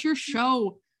your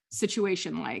show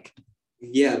situation like?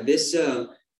 Yeah, this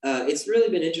it's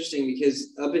really been interesting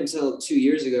because up until 2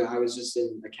 years ago, I was just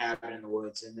in a cabin in the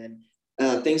woods, and then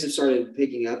things have started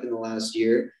picking up in the last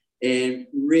year. And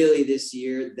really, this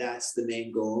year, that's the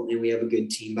main goal, and we have a good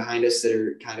team behind us that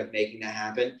are kind of making that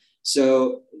happen.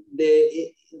 So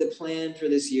the plan for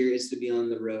this year is to be on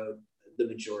the road the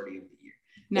majority of the year.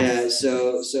 Nice.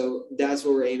 So that's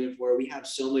what we're aiming for. We have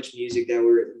so much music that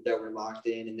we're locked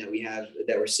in and that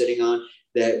we're sitting on,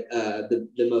 that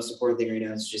the most important thing right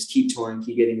now is just keep touring,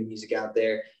 keep getting the music out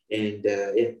there. And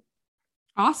yeah.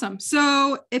 Awesome.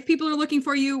 So if people are looking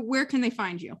for you, where can they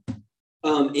find you?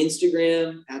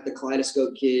 Instagram at the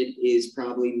Kaleidoscope Kid is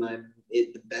probably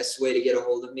the best way to get a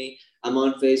hold of me. I'm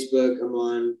on Facebook, I'm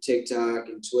on TikTok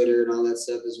and Twitter and all that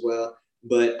stuff as well.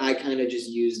 But I kind of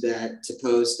just use that to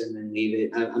post and then leave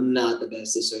it. I'm not the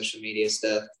best at social media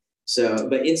stuff. So,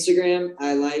 but Instagram,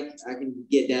 I can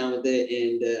get down with it,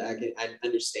 and I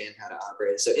understand how to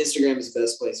operate it. So Instagram is the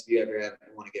best place if you ever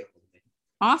want to get hold of me.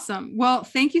 Awesome. Well,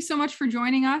 thank you so much for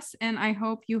joining us, and I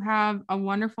hope you have a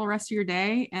wonderful rest of your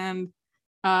day. And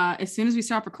as soon as we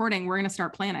stop recording, we're going to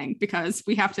start planning because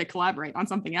we have to collaborate on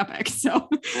something epic. So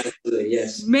absolutely,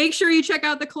 yes. Make sure you check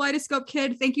out the Kaleidoscope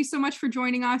Kid. Thank you so much for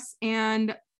joining us,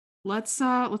 and let's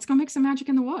go make some magic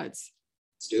in the woods.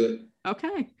 Let's do it.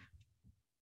 Okay.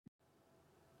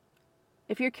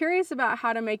 If you're curious about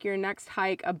how to make your next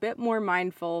hike a bit more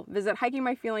mindful, visit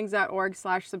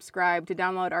hikingmyfeelings.org/subscribe to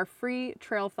download our free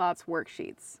Trail Thoughts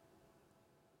worksheets.